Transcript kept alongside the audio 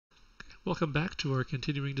Welcome back to our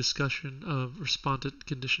continuing discussion of respondent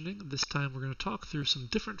conditioning. This time we're going to talk through some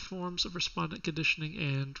different forms of respondent conditioning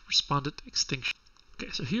and respondent extinction.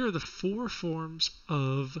 Okay, so here are the four forms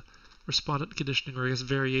of respondent conditioning, or I guess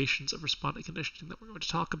variations of respondent conditioning that we're going to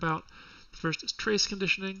talk about. The first is trace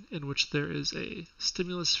conditioning, in which there is a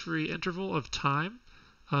stimulus-free interval of time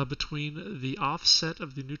between the offset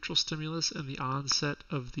of the neutral stimulus and the onset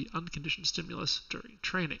of the unconditioned stimulus during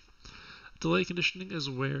training. Delay conditioning is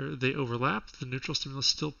where they overlap. The neutral stimulus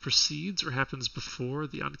still precedes or happens before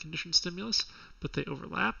the unconditioned stimulus, but they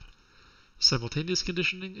overlap. Simultaneous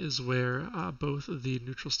conditioning is where both the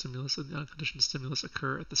neutral stimulus and the unconditioned stimulus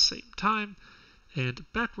occur at the same time. And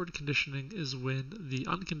backward conditioning is when the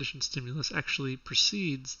unconditioned stimulus actually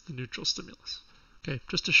precedes the neutral stimulus. Okay,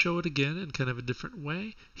 just to show it again in kind of a different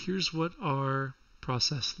way, here's what our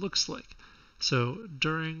process looks like. So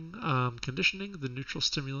during conditioning, the neutral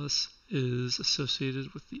stimulus is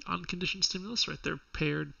associated with the unconditioned stimulus, right? They're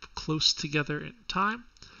paired close together in time.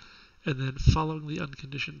 And then following the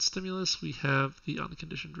unconditioned stimulus, we have the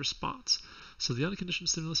unconditioned response. So the unconditioned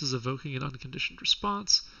stimulus is evoking an unconditioned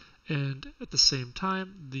response, and at the same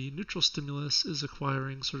time, the neutral stimulus is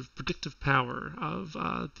acquiring sort of predictive power of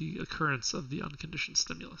the occurrence of the unconditioned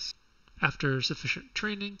stimulus. After sufficient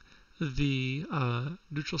training, the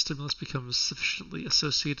neutral stimulus becomes sufficiently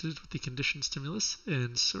associated with the conditioned stimulus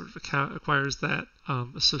and sort of acquires that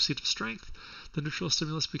associative strength. The neutral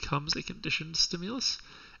stimulus becomes a conditioned stimulus,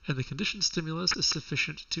 and the conditioned stimulus is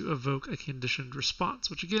sufficient to evoke a conditioned response,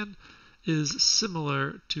 which again is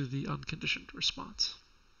similar to the unconditioned response.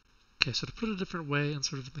 Okay, so to put it a different way and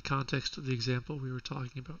sort of in the context of the example we were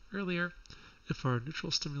talking about earlier, if our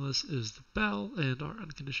neutral stimulus is the bell and our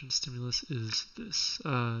unconditioned stimulus is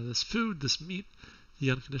this food, this meat, the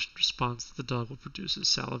unconditioned response that the dog will produce is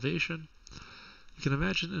salivation. You can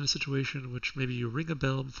imagine in a situation in which maybe you ring a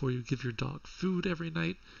bell before you give your dog food every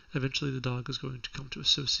night. Eventually the dog is going to come to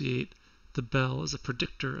associate the bell as a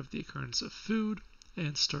predictor of the occurrence of food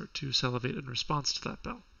and start to salivate in response to that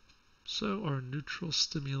bell. So our neutral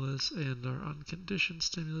stimulus and our unconditioned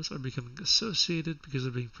stimulus are becoming associated because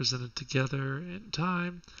they're being presented together in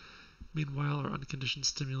time. Meanwhile, our unconditioned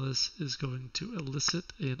stimulus is going to elicit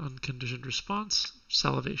an unconditioned response,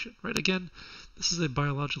 salivation, right? Again, this is a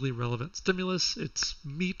biologically relevant stimulus. It's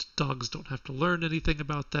meat. Dogs don't have to learn anything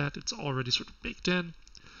about that. It's already sort of baked in.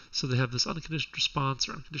 So they have this unconditioned response,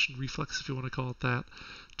 or unconditioned reflex, if you want to call it that,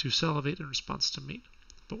 to salivate in response to meat.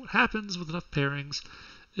 But what happens with enough pairings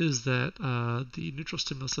is that the neutral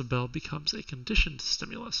stimulus of bell becomes a conditioned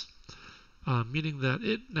stimulus, meaning that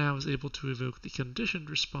it now is able to evoke the conditioned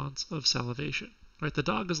response of salivation. Right? The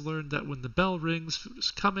dog has learned that when the bell rings, food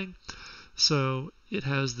is coming, so it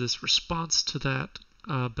has this response to that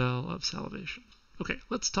bell of salivation. Okay,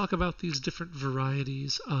 let's talk about these different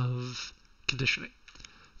varieties of conditioning.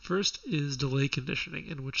 First is delay conditioning,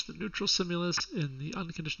 in which the neutral stimulus and the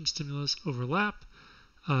unconditioned stimulus overlap.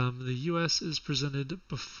 The US is presented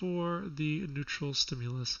before the neutral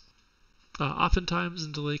stimulus. Oftentimes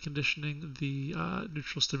in delay conditioning, the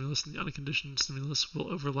neutral stimulus and the unconditioned stimulus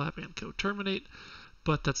will overlap and co-terminate,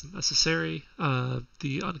 but that's not necessary.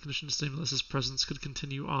 The unconditioned stimulus's presence could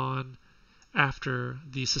continue on after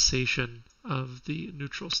the cessation of the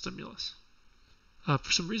neutral stimulus.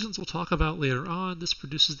 For some reasons we'll talk about later on, this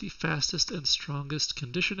produces the fastest and strongest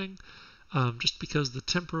conditioning. Just because the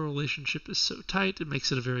temporal relationship is so tight, it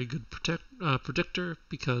makes it a very good predictor,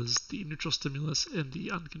 because the neutral stimulus and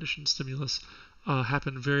the unconditioned stimulus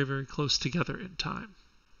happen very, very close together in time.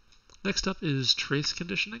 Next up is trace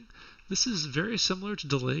conditioning. This is very similar to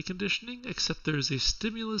delay conditioning, except there's a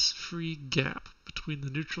stimulus-free gap between the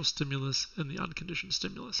neutral stimulus and the unconditioned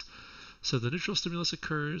stimulus. So the neutral stimulus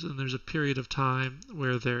occurs, and there's a period of time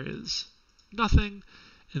where there is nothing,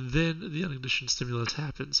 and then the unconditioned stimulus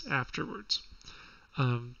happens afterwards.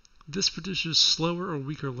 This produces slower or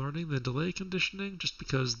weaker learning than delay conditioning, just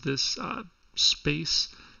because this space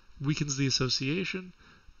weakens the association,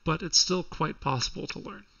 but it's still quite possible to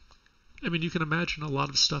learn. I mean, you can imagine a lot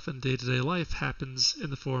of stuff in day-to-day life happens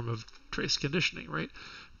in the form of trace conditioning, right?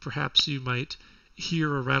 Perhaps you might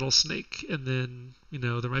hear a rattlesnake, and then,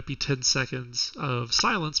 there might be 10 seconds of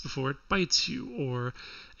silence before it bites you, or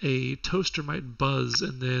a toaster might buzz,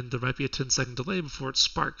 and then there might be a 10-second delay before it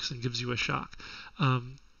sparks and gives you a shock.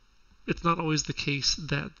 It's not always the case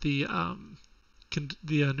that the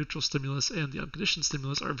neutral stimulus and the unconditioned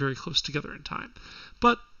stimulus are very close together in time.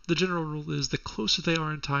 But the general rule is the closer they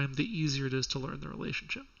are in time, the easier it is to learn the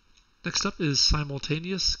relationship. Next up is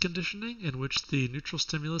simultaneous conditioning, in which the neutral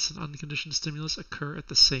stimulus and unconditioned stimulus occur at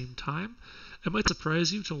the same time. It might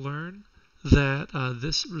surprise you to learn that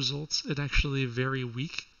this results in actually very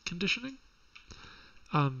weak conditioning.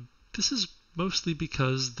 This is mostly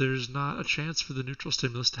because there's not a chance for the neutral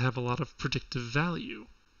stimulus to have a lot of predictive value.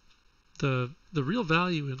 The real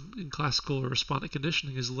value in classical or respondent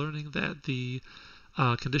conditioning is learning that the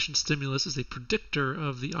conditioned stimulus is a predictor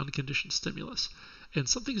of the unconditioned stimulus. And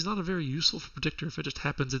something is not a very useful predictor if it just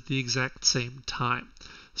happens at the exact same time.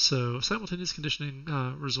 So simultaneous conditioning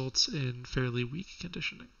results in fairly weak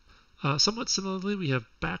conditioning. Somewhat similarly, we have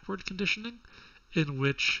backward conditioning, in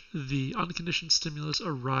which the unconditioned stimulus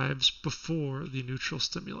arrives before the neutral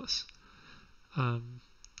stimulus.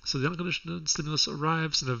 So the unconditioned stimulus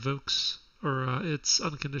arrives and evokes, or its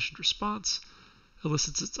unconditioned response,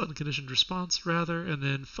 elicits its unconditioned response rather, and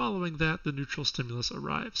then following that, the neutral stimulus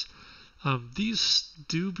arrives. These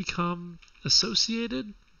do become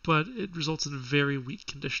associated, but it results in very weak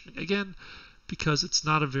conditioning. Again, because it's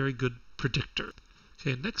not a very good predictor.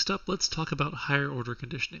 Okay, next up, let's talk about higher order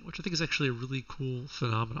conditioning, which I think is actually a really cool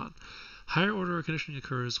phenomenon. Higher order conditioning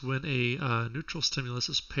occurs when a neutral stimulus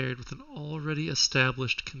is paired with an already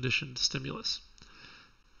established conditioned stimulus.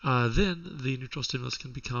 Then the neutral stimulus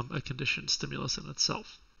can become a conditioned stimulus in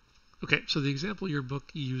itself. Okay, so the example your book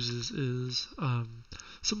uses is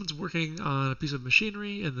someone's working on a piece of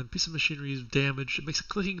machinery, and the piece of machinery is damaged. It makes a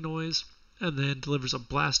clicking noise, and then delivers a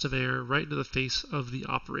blast of air right into the face of the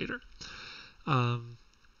operator.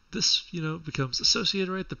 This, becomes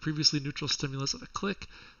associated, right? The previously neutral stimulus of a click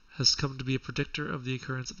has come to be a predictor of the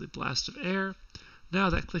occurrence of the blast of air. Now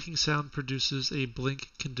that clicking sound produces a blink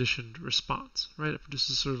conditioned response, right? It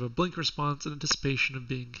produces sort of a blink response in anticipation of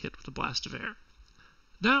being hit with a blast of air.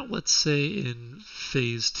 Now let's say in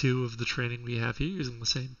phase 2 of the training we have here, using the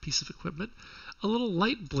same piece of equipment, a little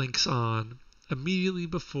light blinks on immediately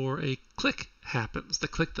before a click happens, the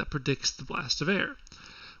click that predicts the blast of air.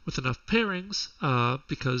 With enough pairings,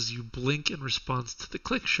 because you blink in response to the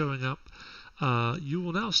click showing up, you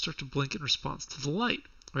will now start to blink in response to the light,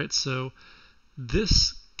 right? So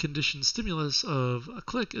this conditioned stimulus of a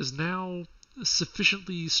click is now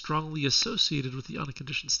sufficiently strongly associated with the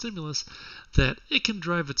unconditioned stimulus that it can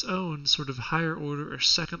drive its own sort of higher order or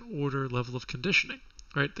second order level of conditioning,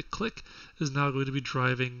 right? The click is now going to be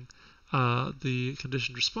driving the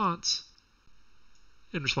conditioned response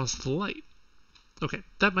in response to the light. Okay,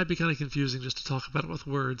 that might be kind of confusing just to talk about it with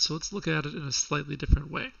words, so let's look at it in a slightly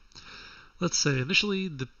different way. Let's say initially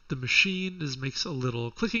the machine makes a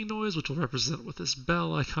little clicking noise, which will represent with this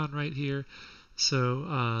bell icon right here.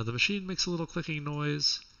 So the machine makes a little clicking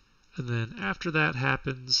noise, and then after that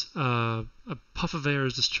happens, a puff of air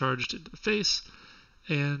is discharged into the face,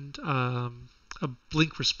 and a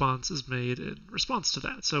blink response is made in response to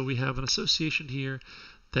that. So we have an association here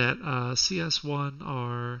that CS1,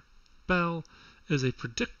 our bell, is a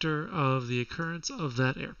predictor of the occurrence of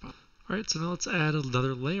that air puff. All right, so now let's add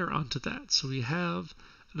another layer onto that. So we have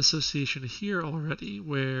an association here already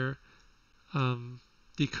where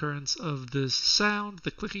the occurrence of this sound,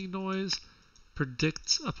 the clicking noise,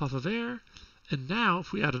 predicts a puff of air. And now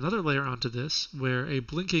if we add another layer onto this where a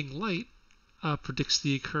blinking light predicts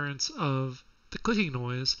the occurrence of the clicking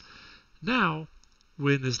noise, now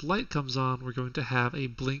when this light comes on, we're going to have a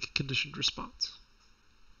blink conditioned response.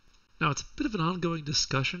 Now, it's a bit of an ongoing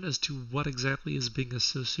discussion as to what exactly is being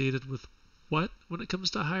associated with what when it comes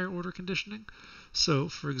to higher order conditioning. So,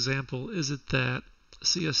 for example, is it that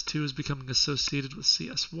CS2 is becoming associated with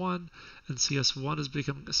CS1, and CS1 is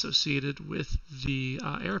becoming associated with the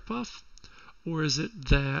air puff? Or is it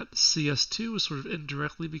that CS2 is sort of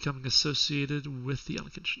indirectly becoming associated with the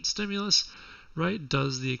unconditioned stimulus? Right?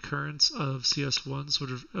 Does the occurrence of CS1 sort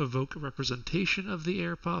of evoke a representation of the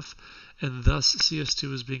air puff, and thus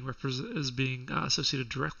CS2 is being associated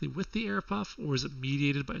directly with the air puff, or is it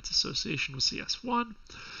mediated by its association with CS1?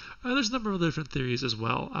 There's a number of other different theories as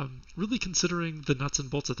well. Really considering the nuts and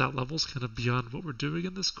bolts at that level is kind of beyond what we're doing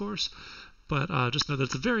in this course, but just know that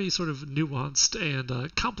it's a very sort of nuanced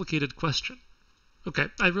and complicated question. Okay,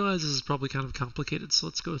 I realize this is probably kind of complicated, so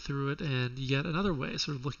let's go through it in yet another way,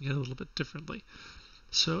 sort of looking at it a little bit differently.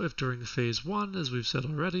 So if during phase 1, as we've said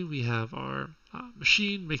already, we have our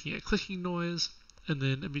machine making a clicking noise, and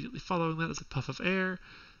then immediately following that is a puff of air,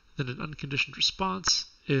 then an unconditioned response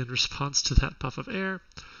in response to that puff of air.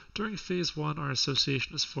 During phase 1, our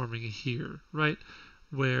association is forming here, right,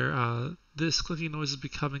 where this clicking noise is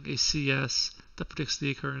becoming a CS that predicts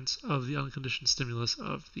the occurrence of the unconditioned stimulus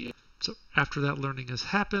of the air. So after that learning has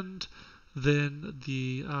happened, then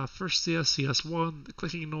the first CS1, the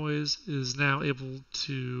clicking noise, is now able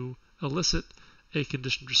to elicit a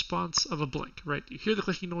conditioned response of a blink, right? You hear the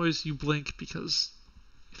clicking noise, you blink because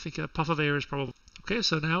you think a puff of air is probably... Okay,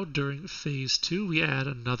 so now during phase 2, we add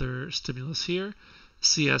another stimulus here,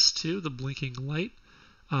 CS2, the blinking light.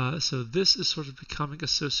 So this is sort of becoming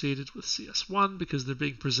associated with CS1 because they're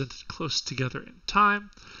being presented close together in time.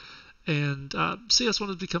 And CS1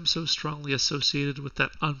 has become so strongly associated with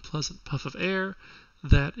that unpleasant puff of air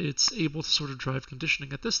that it's able to sort of drive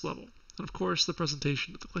conditioning at this level. And of course, the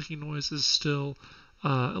presentation of the clicking noise is still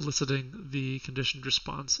eliciting the conditioned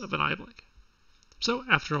response of an eye blink. So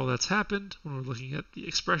after all that's happened, when we're looking at the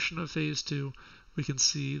expression of phase 2, we can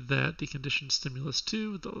see that the conditioned stimulus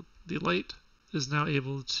 2, the light, is now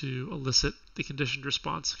able to elicit the conditioned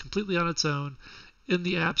response completely on its own in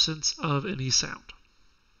the absence of any sound.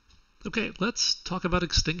 Okay, let's talk about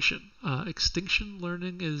extinction. Extinction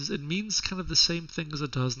learning it means kind of the same thing as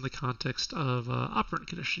it does in the context of operant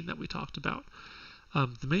conditioning that we talked about.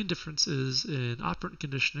 The main difference is in operant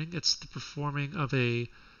conditioning, it's the performing of a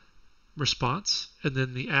response and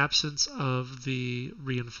then the absence of the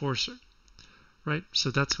reinforcer, right? So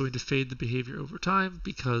that's going to fade the behavior over time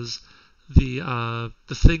because the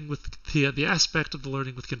thing with the aspect of the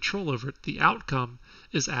learning with control over it, the outcome,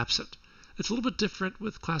 is absent. It's a little bit different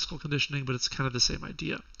with classical conditioning, but it's kind of the same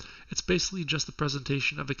idea. It's basically just the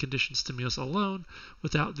presentation of a conditioned stimulus alone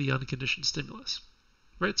without the unconditioned stimulus,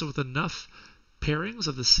 right? So with enough pairings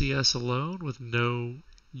of the CS alone with no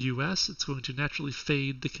US, it's going to naturally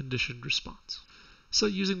fade the conditioned response. So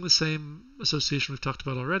using the same association we've talked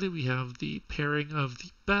about already, we have the pairing of the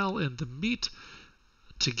bell and the meat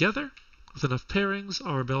together. With enough pairings,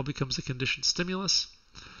 our bell becomes a conditioned stimulus.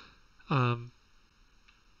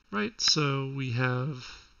 Right, so we have,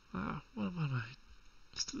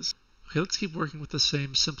 let's do this. Okay, let's keep working with the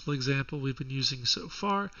same simple example we've been using so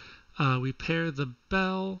far. We pair the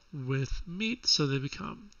bell with meat, so they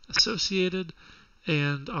become associated,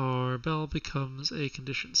 and our bell becomes a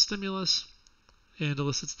conditioned stimulus and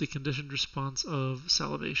elicits the conditioned response of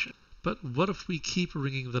salivation. But what if we keep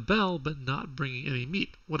ringing the bell but not bringing any meat?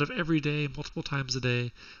 What if every day, multiple times a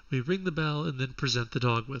day, we ring the bell and then present the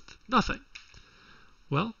dog with nothing?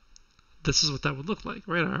 Well, this is what that would look like,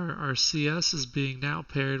 right? Our CS is being now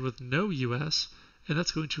paired with no US, and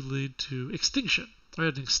that's going to lead to extinction,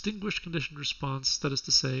 right? An extinguished conditioned response, that is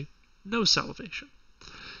to say, no salivation.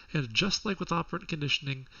 And just like with operant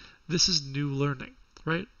conditioning, this is new learning,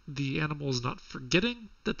 right? The animal is not forgetting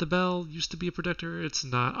that the bell used to be a predictor. It's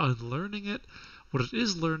not unlearning it. What it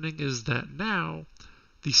is learning is that now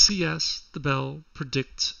the CS, the bell,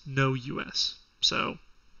 predicts no US. So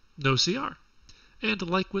no CR. And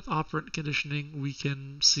like with operant conditioning, we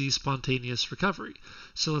can see spontaneous recovery.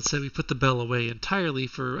 So let's say we put the bell away entirely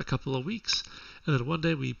for a couple of weeks, and then one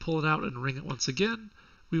day we pull it out and ring it once again.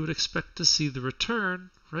 We would expect to see the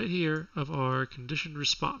return right here of our conditioned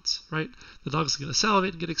response, right? The dog's going to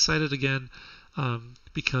salivate and get excited again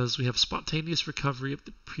because we have spontaneous recovery of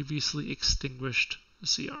the previously extinguished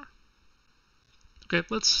CR. Okay,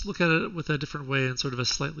 let's look at it with a different way and sort of a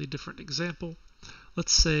slightly different example.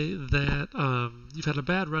 Let's say that you've had a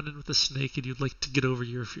bad run-in with a snake and you'd like to get over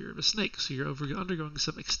your fear of a snake. So you're undergoing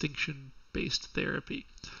some extinction-based therapy.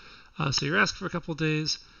 So you're asked for a couple of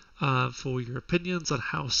days for your opinions on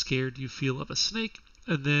how scared you feel of a snake.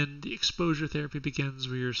 And then the exposure therapy begins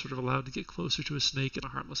where you're sort of allowed to get closer to a snake in a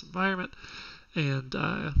harmless environment and,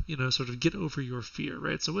 sort of get over your fear,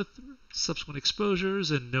 right? So with subsequent exposures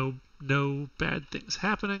and no bad things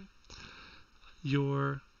happening,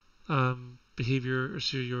 your behavior,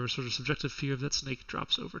 so your sort of subjective fear of that snake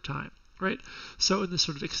drops over time, right? So in this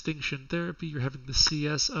sort of extinction therapy, you're having the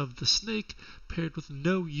CS of the snake paired with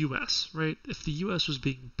no US, right? If the US was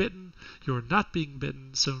being bitten, you're not being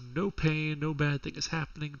bitten, so no pain, no bad thing is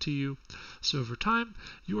happening to you. So over time,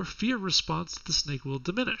 your fear response to the snake will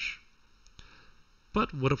diminish.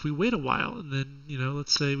 But what if we wait a while and then,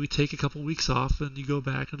 let's say we take a couple weeks off and you go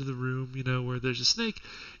back into the room, where there's a snake,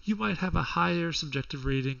 you might have a higher subjective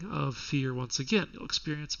rating of fear once again. You'll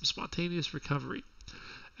experience some spontaneous recovery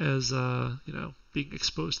as, being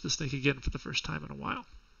exposed to the snake again for the first time in a while.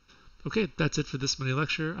 Okay, that's it for this mini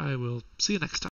lecture. I will see you next time.